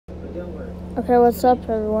Okay, what's up,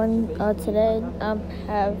 everyone? Today I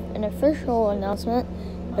have an official announcement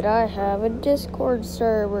that I have a Discord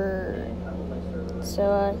server.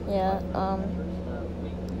 So yeah,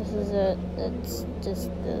 this is it. It's just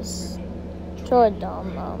this. It's really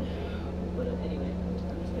dumb.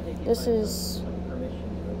 This is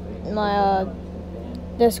my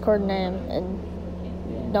Discord name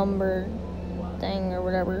and number thing or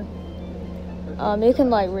whatever. You can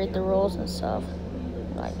like read the rules and stuff,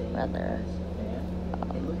 like right there.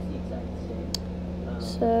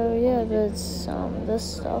 So yeah, there's this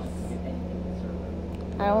stuff.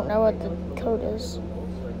 I don't know what the code is, to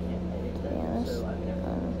be honest.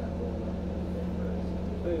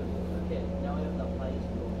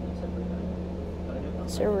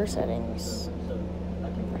 Server settings.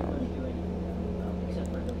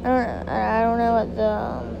 I don't know what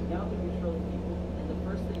the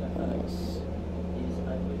is.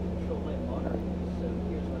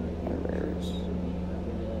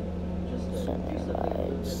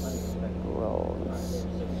 Roles.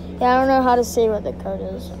 Yeah, I don't know how to say what the code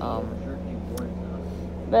is.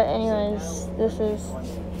 But anyways, this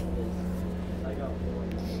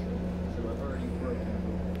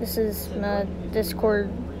is my Discord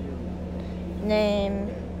name.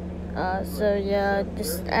 So yeah,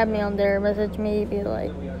 just add me on there, message me, be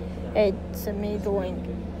like, hey, send me the link,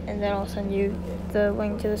 and then I'll send you the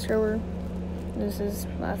link to the server. This is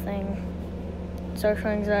my thing. Social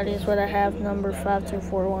anxiety is what I have, number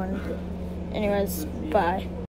 5241. Anyways, bye.